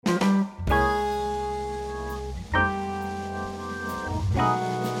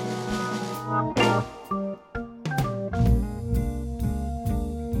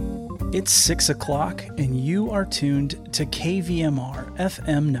It's 6 o'clock, and you are tuned to KVMR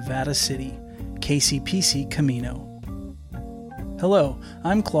FM Nevada City, KCPC Camino. Hello,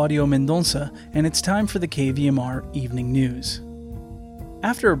 I'm Claudio Mendonça, and it's time for the KVMR Evening News.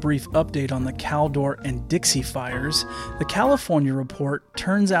 After a brief update on the Caldor and Dixie fires, the California Report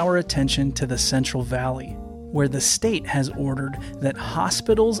turns our attention to the Central Valley, where the state has ordered that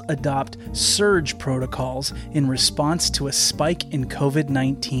hospitals adopt surge protocols in response to a spike in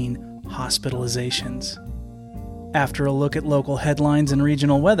COVID-19 hospitalizations. After a look at local headlines and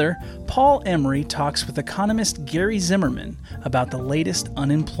regional weather, Paul Emery talks with economist Gary Zimmerman about the latest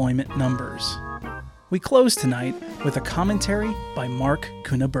unemployment numbers. We close tonight with a commentary by Mark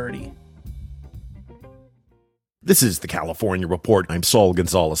Cunaberti. This is the California Report. I'm Saul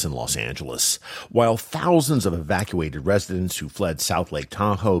Gonzalez in Los Angeles. While thousands of evacuated residents who fled South Lake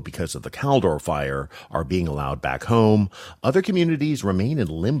Tahoe because of the Caldor fire are being allowed back home, other communities remain in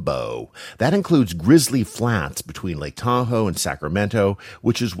limbo. That includes Grizzly Flats between Lake Tahoe and Sacramento,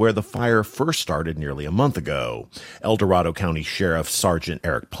 which is where the fire first started nearly a month ago. El Dorado County Sheriff Sergeant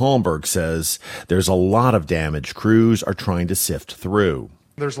Eric Palmberg says there's a lot of damage crews are trying to sift through.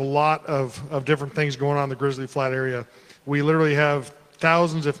 There's a lot of different things going on in the Grizzly Flat area. We literally have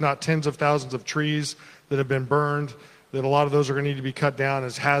thousands, if not tens of thousands of trees that have been burned, that a lot of those are going to need to be cut down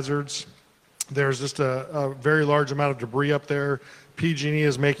as hazards. There's just a very large amount of debris up there. PG&E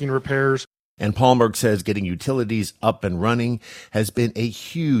is making repairs. And Palmberg says getting utilities up and running has been a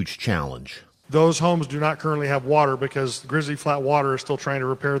huge challenge. Those homes do not currently have water because Grizzly Flat Water is still trying to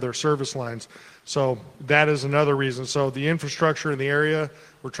repair their service lines. So that is another reason. So the infrastructure in the area,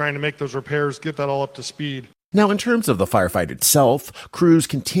 we're trying to make those repairs, get that all up to speed. Now, in terms of the firefight itself, crews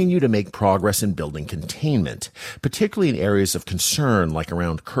continue to make progress in building containment, particularly in areas of concern like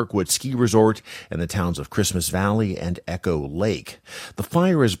around Kirkwood Ski Resort and the towns of Christmas Valley and Echo Lake. The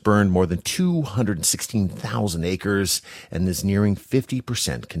fire has burned more than 216,000 acres and is nearing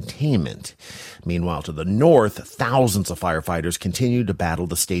 50% containment. Meanwhile, to the north, thousands of firefighters continue to battle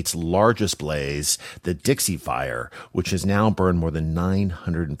the state's largest blaze, the Dixie Fire, which has now burned more than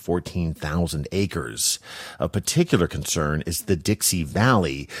 914,000 acres. Of particular concern is the Dixie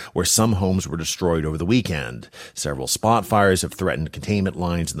Valley, where some homes were destroyed over the weekend. Several spot fires have threatened containment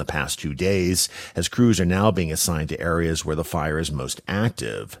lines in the past 2 days, as crews are now being assigned to areas where the fire is most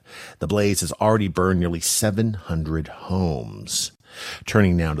active. The blaze has already burned nearly 700 homes.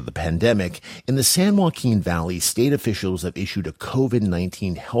 Turning now to the pandemic, in the San Joaquin Valley, state officials have issued a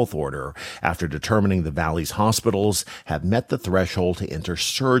COVID-19 health order after determining the valley's hospitals have met the threshold to enter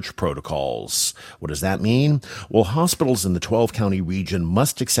surge protocols. What does that mean? Well, hospitals in the 12-county region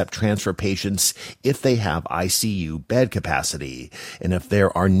must accept transfer patients if they have ICU bed capacity. And if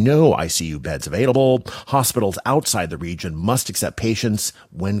there are no ICU beds available, hospitals outside the region must accept patients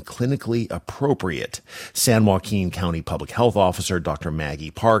when clinically appropriate. San Joaquin County Public Health Officer Dr.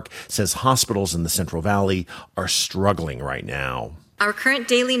 Maggie Park says hospitals in the Central Valley are struggling right now. Our current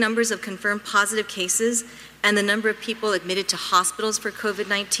daily numbers of confirmed positive cases and the number of people admitted to hospitals for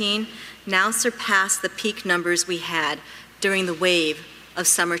COVID-19 now surpass the peak numbers we had during the wave of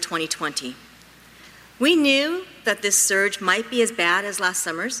summer 2020. We knew that this surge might be as bad as last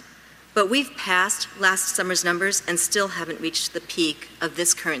summer's, but we've passed last summer's numbers and still haven't reached the peak of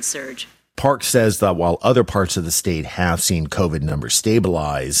this current surge. Park says that while other parts of the state have seen COVID numbers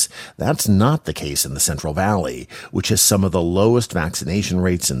stabilize, that's not the case in the Central Valley, which has some of the lowest vaccination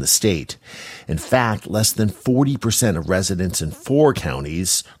rates in the state. In fact, less than 40% of residents in 4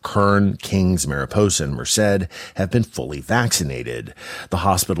 counties, Kern, Kings, Mariposa, and Merced, have been fully vaccinated. The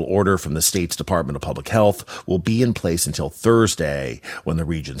hospital order from the state's Department of Public Health will be in place until Thursday, when the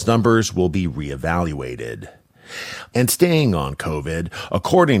region's numbers will be reevaluated. And staying on COVID,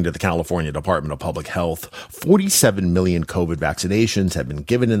 according to the California Department of Public Health, 47 million COVID vaccinations have been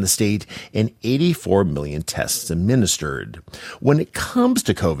given in the state and 84 million tests administered. When it comes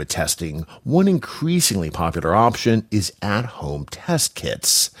to COVID testing, one increasingly popular option is at-home test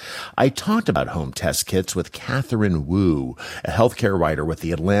kits. I talked about home test kits with Catherine Wu, a healthcare writer with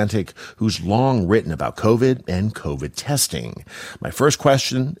The Atlantic who's long written about COVID and COVID testing. My first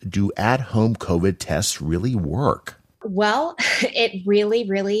question, do at-home COVID tests really work? Well, it really,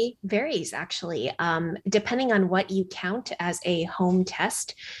 really varies, actually. Depending on what you count as a home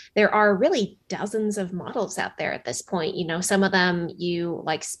test, there are really dozens of models out there at this point. You know, some of them you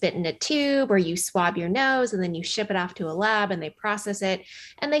like spit in a tube or you swab your nose and then you ship it off to a lab and they process it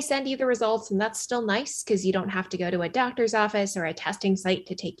and they send you the results. And that's still nice because you don't have to go to a doctor's office or a testing site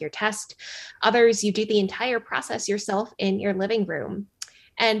to take your test. Others, you do the entire process yourself in your living room.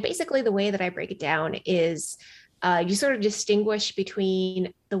 And basically the way that I break it down is you sort of distinguish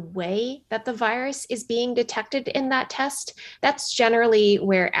between the way that the virus is being detected in that test, that's generally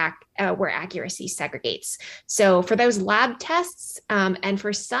where accuracy segregates. So for those lab tests and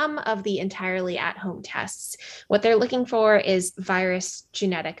for some of the entirely at-home tests, what they're looking for is virus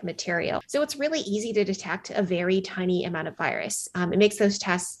genetic material. So it's really easy to detect a very tiny amount of virus. It makes those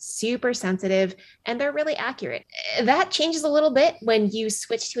tests super sensitive and they're really accurate. That changes a little bit when you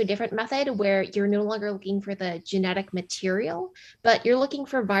switch to a different method where you're no longer looking for the genetic material, but you're looking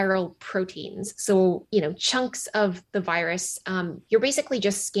for viral proteins. So, chunks of the virus, you're basically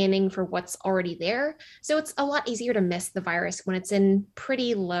just scanning for what's already there. So it's a lot easier to miss the virus when it's in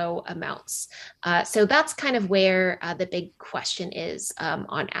pretty low amounts. So that's kind of where the big question is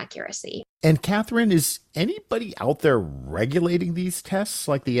on accuracy. And Catherine, is anybody out there regulating these tests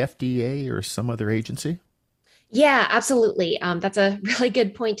like the FDA or some other agency? Yeah, absolutely. That's a really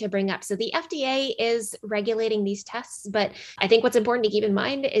good point to bring up. So the FDA is regulating these tests, but I think what's important to keep in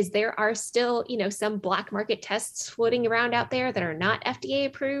mind is there are still, some black market tests floating around out there that are not FDA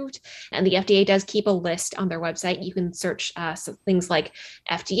approved. And the FDA does keep a list on their website. You can search things like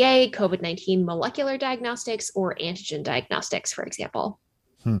FDA, COVID-19 molecular diagnostics, or antigen diagnostics, for example.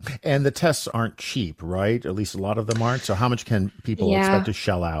 And the tests aren't cheap, right? At least a lot of them aren't. So how much can people expect to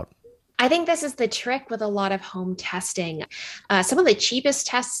shell out? I think this is the trick with a lot of home testing. Some of the cheapest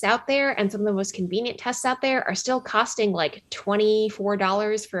tests out there and some of the most convenient tests out there are still costing like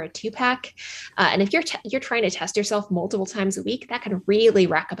 $24 for a 2-pack. And if you're trying to test yourself multiple times a week, that can really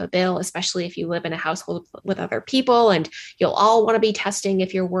rack up a bill, especially if you live in a household with other people and you'll all want to be testing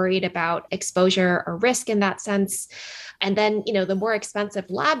if you're worried about exposure or risk in that sense. And then, the more expensive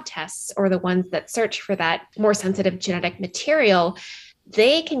lab tests or the ones that search for that more sensitive genetic material,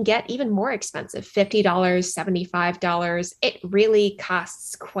 they can get even more expensive, $50, $75. It really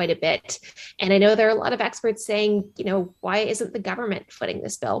costs quite a bit. And I know there are a lot of experts saying, why isn't the government footing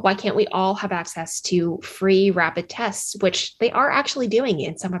this bill? Why can't we all have access to free rapid tests, which they are actually doing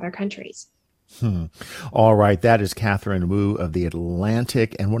in some other countries? All right. That is Catherine Wu of The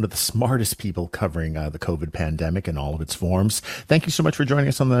Atlantic and one of the smartest people covering the COVID pandemic in all of its forms. Thank you so much for joining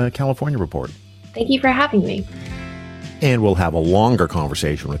us on the California Report. Thank you for having me. And we'll have a longer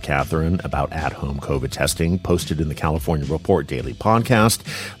conversation with Catherine about at-home COVID testing posted in the California Report Daily Podcast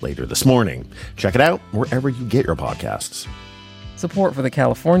later this morning. Check it out wherever you get your podcasts. Support for the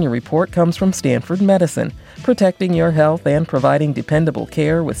California Report comes from Stanford Medicine, protecting your health and providing dependable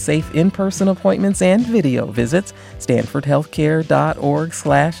care with safe in-person appointments and video visits.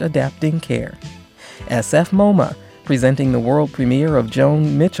 StanfordHealthcare.org/adaptingcare. SF MoMA, presenting the world premiere of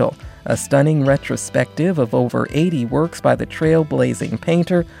Joan Mitchell, a stunning retrospective of over 80 works by the trailblazing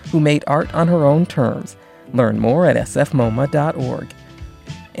painter who made art on her own terms. Learn more at sfmoma.org.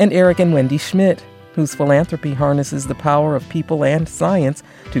 And Eric and Wendy Schmidt, whose philanthropy harnesses the power of people and science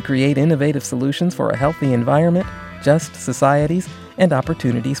to create innovative solutions for a healthy environment, just societies, and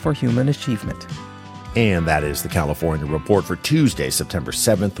opportunities for human achievement. And that is the California Report for Tuesday, September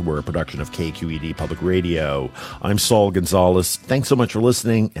 7th. We're a production of KQED Public Radio. I'm Saul Gonzalez. Thanks so much for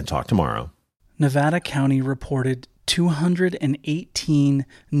listening, and talk tomorrow. Nevada County reported 218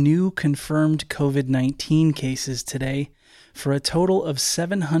 new confirmed COVID-19 cases today, for a total of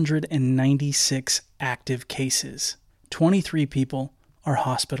 796 active cases. 23 people are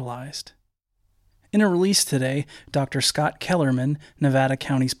hospitalized. In a release today, Dr. Scott Kellerman, Nevada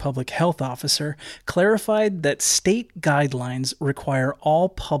County's public health officer, clarified that state guidelines require all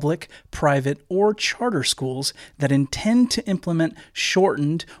public, private, or charter schools that intend to implement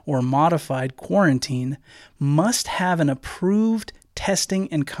shortened or modified quarantine must have an approved testing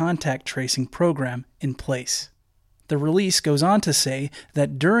and contact tracing program in place. The release goes on to say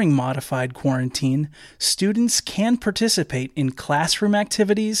that during modified quarantine, students can participate in classroom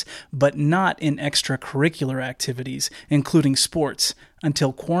activities, but not in extracurricular activities, including sports,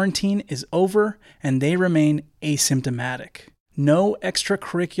 until quarantine is over and they remain asymptomatic. No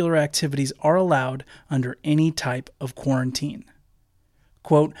extracurricular activities are allowed under any type of quarantine.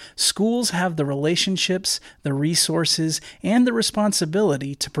 Quote, schools have the relationships, the resources, and the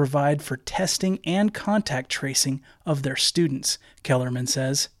responsibility to provide for testing and contact tracing of their students, Kellerman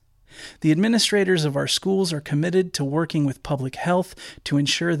says. The administrators of our schools are committed to working with public health to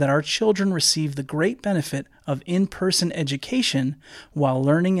ensure that our children receive the great benefit of in-person education while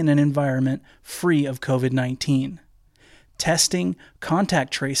learning in an environment free of COVID-19. Testing,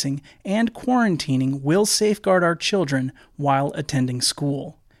 contact tracing, and quarantining will safeguard our children while attending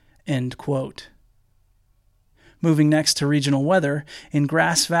school. End quote. Moving next to regional weather, in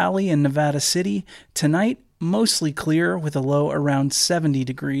Grass Valley and Nevada City, tonight mostly clear with a low around 70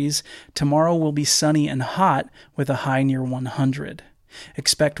 degrees. Tomorrow will be sunny and hot with a high near 100.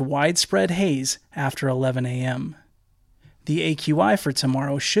 Expect widespread haze after 11 a.m. The AQI for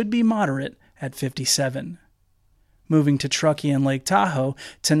tomorrow should be moderate at 57. Moving to Truckee and Lake Tahoe,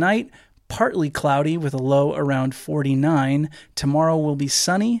 tonight, partly cloudy with a low around 49. Tomorrow will be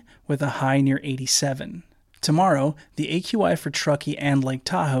sunny with a high near 87. Tomorrow, the AQI for Truckee and Lake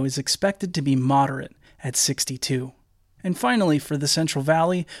Tahoe is expected to be moderate at 62. And finally, for the Central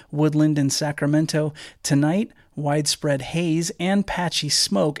Valley, Woodland, and Sacramento, tonight, widespread haze and patchy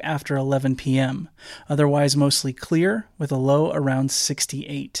smoke after 11 p.m. Otherwise mostly clear with a low around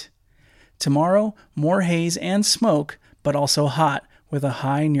 68. Tomorrow, more haze and smoke, but also hot with a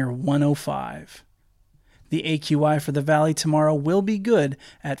high near 105. The AQI for the valley tomorrow will be good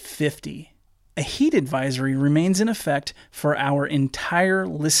at 50. A heat advisory remains in effect for our entire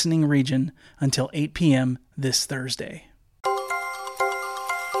listening region until 8 p.m. this Thursday.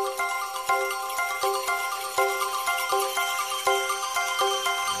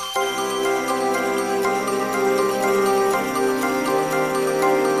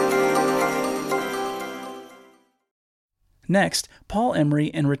 Next, Paul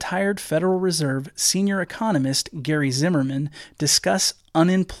Emery and retired Federal Reserve senior economist Gary Zimmerman discuss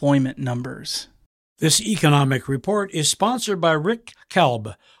unemployment numbers. This economic report is sponsored by Rick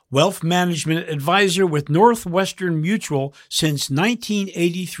Kalb, Wealth Management Advisor with Northwestern Mutual since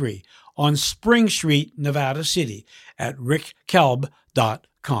 1983 on Spring Street, Nevada City at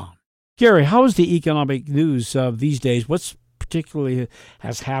rickkalb.com. Gary, how is the economic news these days? What's particularly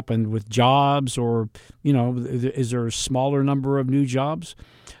has happened with jobs, or, is there a smaller number of new jobs?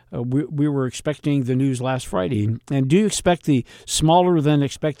 We were expecting the news last Friday. And do you expect the smaller than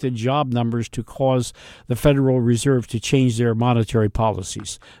expected job numbers to cause the Federal Reserve to change their monetary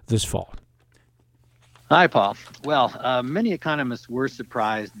policies this fall? Hi, Paul. Well, many economists were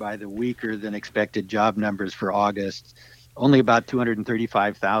surprised by the weaker than expected job numbers for August. Only about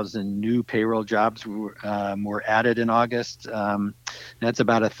 235,000 new payroll jobs were added in August. That's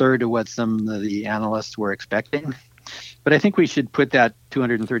about a third of what some of the analysts were expecting. But I think we should put that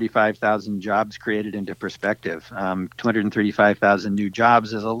 235,000 jobs created into perspective. 235,000 new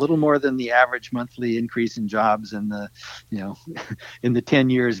jobs is a little more than the average monthly increase in jobs in the, in the 10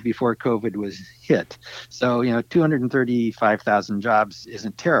 years before COVID was hit. So, 235,000 jobs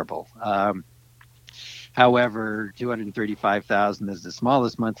isn't terrible. However, 235,000 is the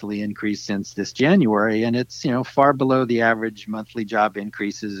smallest monthly increase since this January, and it's, far below the average monthly job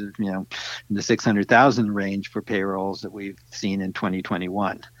increases of, in the 600,000 range for payrolls that we've seen in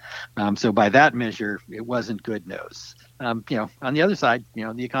 2021. So by that measure, it wasn't good news. On the other side,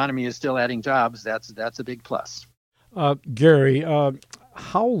 the economy is still adding jobs. That's a big plus. Gary,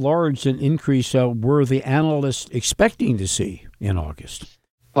 how large an increase were the analysts expecting to see in August?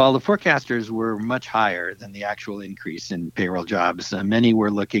 Well, the forecasters were much higher than the actual increase in payroll jobs. Many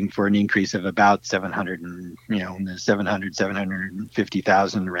were looking for an increase of about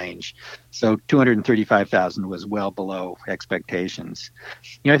 750,000 range. So 235,000 was well below expectations.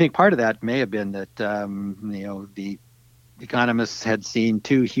 I think part of that may have been that, the economists had seen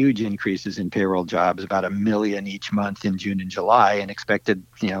two huge increases in payroll jobs, about 1 million each month in June and July, and expected,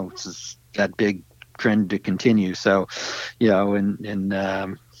 that big trend to continue. So, there are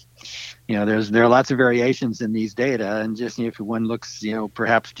lots of variations in these data, and just if one looks,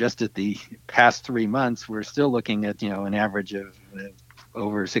 perhaps just at the past 3 months, we're still looking at, an average of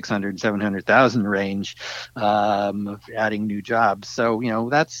over 600, 700,000 range of adding new jobs. So,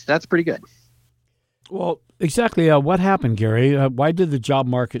 that's pretty good. Well, exactly what happened, Gary? Why did the job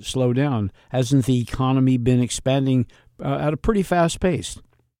market slow down? Hasn't the economy been expanding at a pretty fast pace?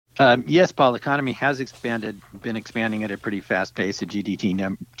 Yes, Paul, the economy has been expanding at a pretty fast pace. The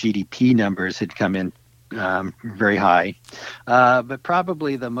GDP numbers had come in very high. But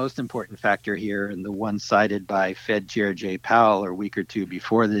probably the most important factor here, and the one cited by Fed Chair Jay Powell a week or two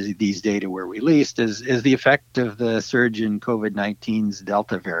before these data were released, is the effect of the surge in COVID-19's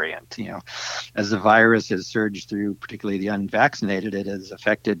Delta variant. As the virus has surged through particularly the unvaccinated, it has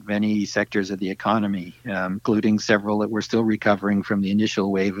affected many sectors of the economy, including several that were still recovering from the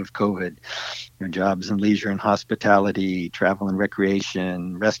initial wave of COVID. Jobs in leisure and hospitality, travel and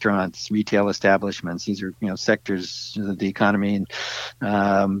recreation, restaurants, retail establishments. These are sectors of the economy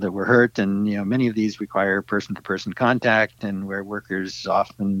that were hurt, and many of these require person-to-person contact, and where workers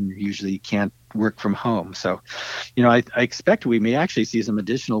usually can't work from home. So, I expect we may actually see some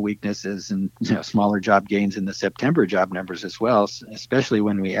additional weaknesses and smaller job gains in the September job numbers as well, especially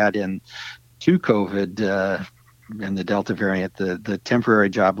when we add in to COVID and the Delta variant, the temporary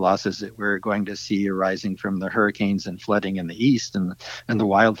job losses that we're going to see arising from the hurricanes and flooding in the east and the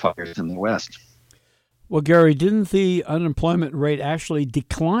wildfires in the west. Well, Gary, didn't the unemployment rate actually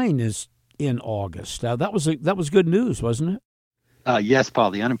decline in August? That was good news, wasn't it? Yes,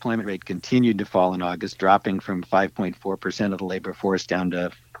 Paul. The unemployment rate continued to fall in August, dropping from 5.4% of the labor force down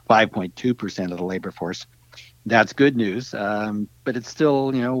to 5.2% of the labor force. That's good news, but it's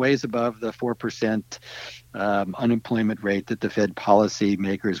still, ways above the 4% unemployment rate that the Fed policy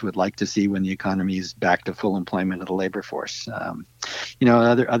makers would like to see when the economy is back to full employment of the labor force.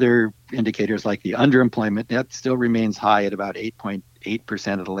 Other indicators like the underemployment, that still remains high at about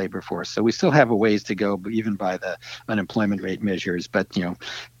 8.8% of the labor force. So we still have a ways to go, even by the unemployment rate measures. But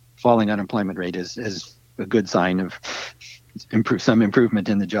falling unemployment rate is a good sign of some improvement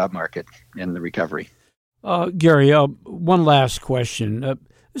in the job market and the recovery. Gary, one last question.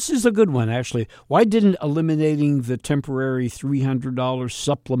 This is a good one, actually. Why didn't eliminating the temporary $300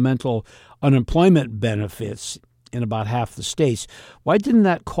 supplemental unemployment benefits in about half the states, why didn't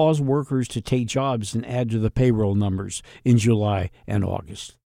that cause workers to take jobs and add to the payroll numbers in July and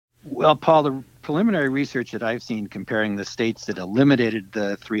August? Well, Paul, the preliminary research that I've seen comparing the states that eliminated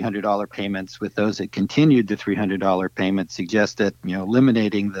the $300 payments with those that continued the $300 payments suggests that,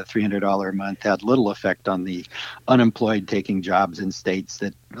 eliminating the $300 a month had little effect on the unemployed taking jobs in states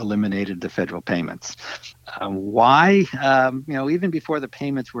that eliminated the federal payments. Why? Even before the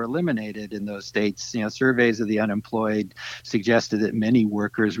payments were eliminated in those states, surveys of the unemployed suggested that many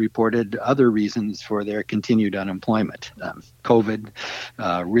workers reported other reasons for their continued unemployment. COVID,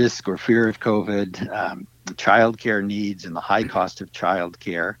 risk or fear of COVID, childcare needs and the high cost of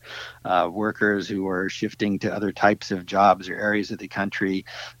childcare, workers who are shifting to other types of jobs or areas of the country.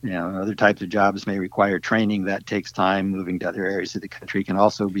 Other types of jobs may require training. That takes time. Moving to other areas of the country can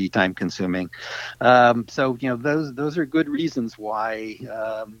also be time consuming. So those are good reasons why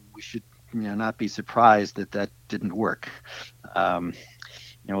we should not be surprised that didn't work.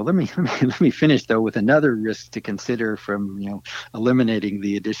 Let me finish though with another risk to consider from eliminating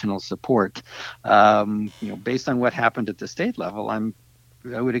the additional support. Based on what happened at the state level,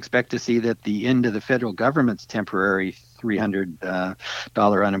 I would expect to see that the end of the federal government's temporary $300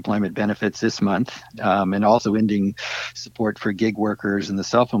 unemployment benefits this month, and also ending support for gig workers and the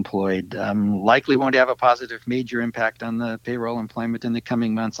self-employed, likely won't have a positive major impact on the payroll employment in the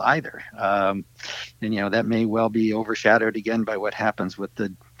coming months either. And that may well be overshadowed again by what happens with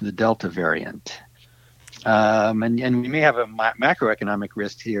the Delta variant. And we may have a macroeconomic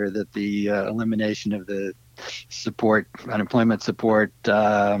risk here that the elimination of the unemployment support,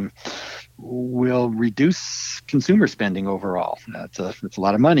 will reduce consumer spending overall. It's a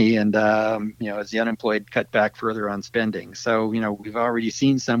lot of money, and as the unemployed cut back further on spending. So we've already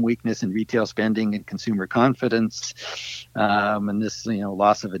seen some weakness in retail spending and consumer confidence, and this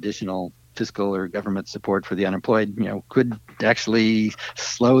loss of additional fiscal or government support for the unemployed, could actually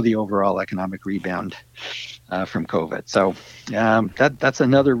slow the overall economic rebound from COVID. So that's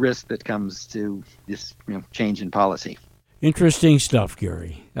another risk that comes to this change in policy. Interesting stuff,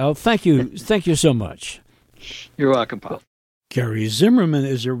 Gary. Thank you so much. You're welcome, Paul. Gary Zimmerman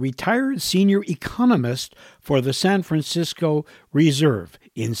is a retired senior economist for the San Francisco Reserve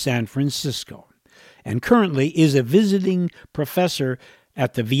in San Francisco, and currently is a visiting professor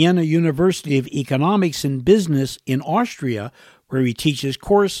at the Vienna University of Economics and Business in Austria, where he teaches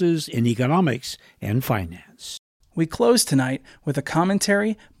courses in economics and finance. We close tonight with a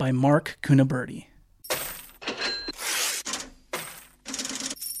commentary by Mark Cunaberti.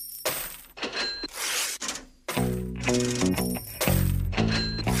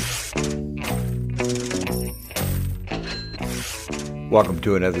 Welcome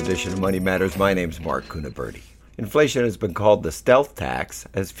to another edition of Money Matters. My name's Mark Cunaberti. Inflation has been called the stealth tax,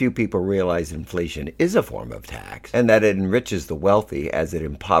 as few people realize inflation is a form of tax, and that it enriches the wealthy as it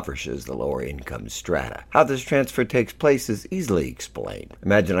impoverishes the lower income strata. How this transfer takes place is easily explained.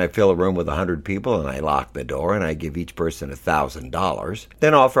 Imagine I fill a room with 100 people and I lock the door and I give each person $1,000,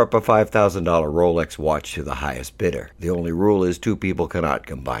 then offer up a $5,000 Rolex watch to the highest bidder. The only rule is 2 people cannot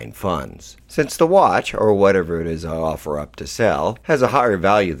combine funds. Since the watch, or whatever it is I offer up to sell, has a higher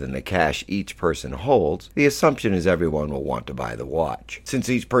value than the cash each person holds, the assumption is everyone will want to buy the watch. Since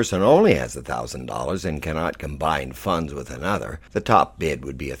each person only has $1,000 and cannot combine funds with another, the top bid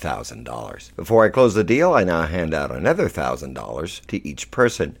would be $1,000. Before I close the deal, I now hand out another $1,000 to each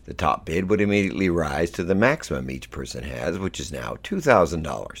person. The top bid would immediately rise to the maximum each person has, which is now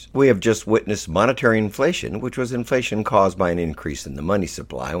 $2,000. We have just witnessed monetary inflation, which was inflation caused by an increase in the money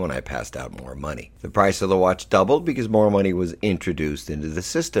supply when I passed out more money. The price of the watch doubled because more money was introduced into the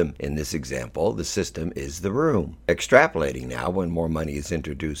system. In this example, the system is the room. room. Extrapolating now, when more money is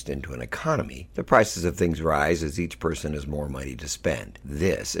introduced into an economy, the prices of things rise as each person has more money to spend.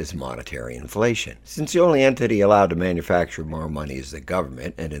 This is monetary inflation. Since the only entity allowed to manufacture more money is the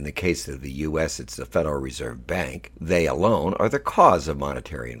government, and in the case of the U.S. it's the Federal Reserve Bank, they alone are the cause of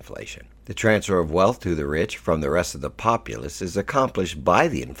monetary inflation. The transfer of wealth to the rich from the rest of the populace is accomplished by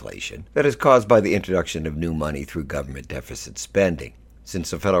the inflation that is caused by the introduction of new money through government deficit spending.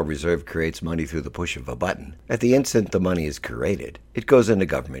 Since the Federal Reserve creates money through the push of a button, at the instant the money is created, it goes into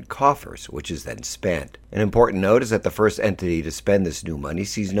government coffers, which is then spent. An important note is that the first entity to spend this new money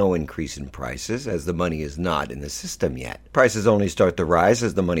sees no increase in prices, as the money is not in the system yet. Prices only start to rise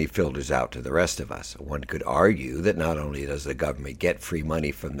as the money filters out to the rest of us. One could argue that not only does the government get free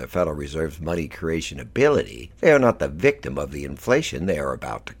money from the Federal Reserve's money creation ability, they are not the victim of the inflation they are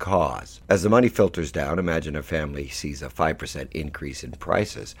about to cause. As the money filters down, imagine a family sees a 5% increase in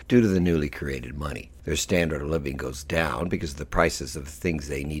prices due to the newly created money. Their standard of living goes down because the prices of the things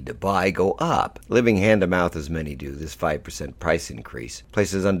they need to buy go up. Living hand-to-mouth as many do, this 5% price increase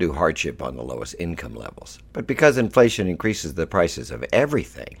places undue hardship on the lowest income levels. But because inflation increases the prices of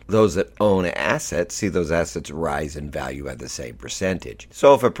everything, those that own assets see those assets rise in value at the same percentage.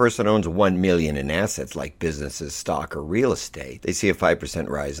 So if a person owns $1 million in assets like businesses, stock, or real estate, they see a 5%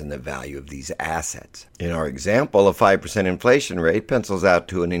 rise in the value of these assets. In our example, a 5% inflation rate pencils out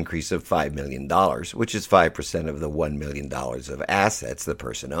to an increase of $5 million, which is 5% of the $1 million of assets the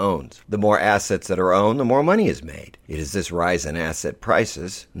person owns. The more assets that are owned, the more money is made. It is this rise in asset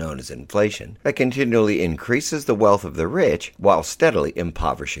prices, known as inflation, that continually increases the wealth of the rich while steadily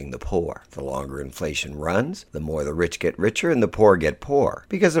impoverishing the poor. The longer inflation runs, the more the rich get richer and the poor get poorer.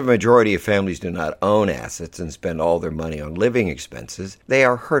 Because a majority of families do not own assets and spend all their money on living expenses, they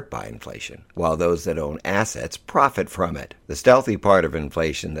are hurt by inflation, while those that own assets profit from it. The stealthy part of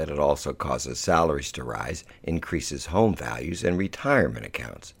inflation that it also causes salaries to rise increases home values and retirement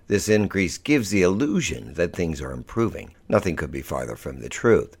accounts. This increase gives the illusion that things are improving. Nothing could be farther from the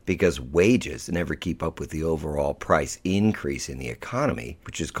truth, because wages never keep up with the overall price increase in the economy,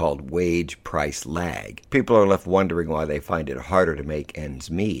 which is called wage price lag. People are left wondering why they find it harder to make ends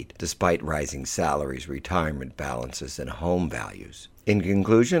meet, despite rising salaries, retirement balances, and home values. In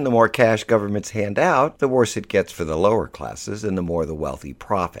conclusion, the more cash governments hand out, the worse it gets for the lower classes and the more the wealthy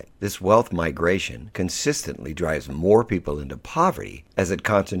profit. This wealth migration consistently drives more people into poverty as it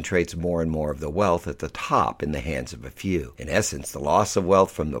concentrates more and more of the wealth at the top in the hands of a few. In essence, the loss of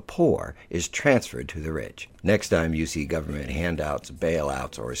wealth from the poor is transferred to the rich. Next time you see government handouts,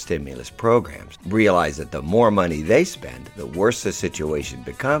 bailouts, or stimulus programs, realize that the more money they spend, the worse the situation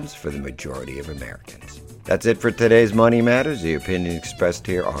becomes for the majority of Americans. That's it for today's Money Matters. The opinions expressed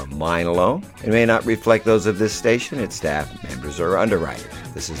here are mine alone and may not reflect those of this station, its staff, members, or underwriters.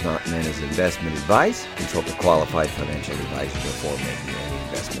 This is not meant as investment advice. Consult a qualified financial advisor before making any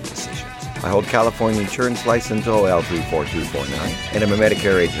investment decisions. I hold California Insurance License OL 34249 and I'm a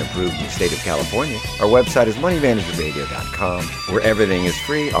Medicare agent approved in the state of California. Our website is moneymanagerradio.com, where everything is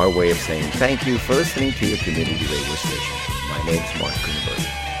free, our way of saying thank you for listening to your community radio station. My name's Mark Kuhn.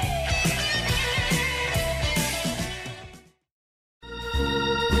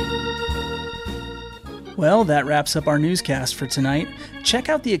 Well, that wraps up our newscast for tonight. Check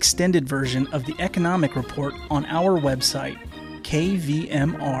out the extended version of the economic report on our website,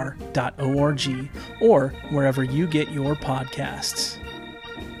 kvmr.org, or wherever you get your podcasts.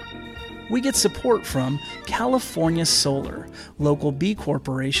 We get support from California Solar, local B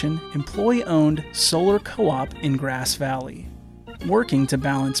Corporation, employee-owned solar co-op in Grass Valley, working to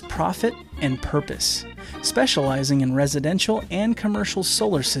balance profit and purpose, specializing in residential and commercial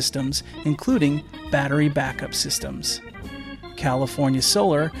solar systems, including battery backup systems. California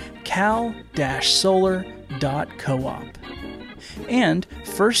Solar, cal-solar.coop. And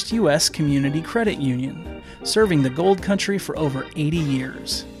First U.S. Community Credit Union, serving the Gold Country for over 80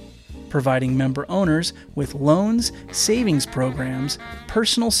 years, providing member owners with loans, savings programs,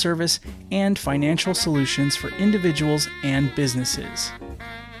 personal service, and financial solutions for individuals and businesses.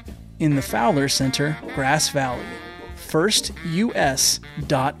 In the Fowler Center, Grass Valley, firstus.org.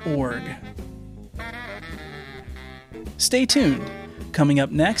 Stay tuned. Coming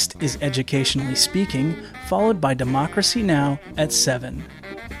up next is Educationally Speaking, followed by Democracy Now! At 7.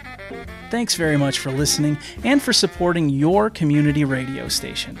 Thanks very much for listening and for supporting your community radio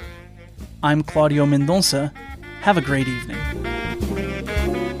station. I'm Claudio Mendonça. Have a great evening.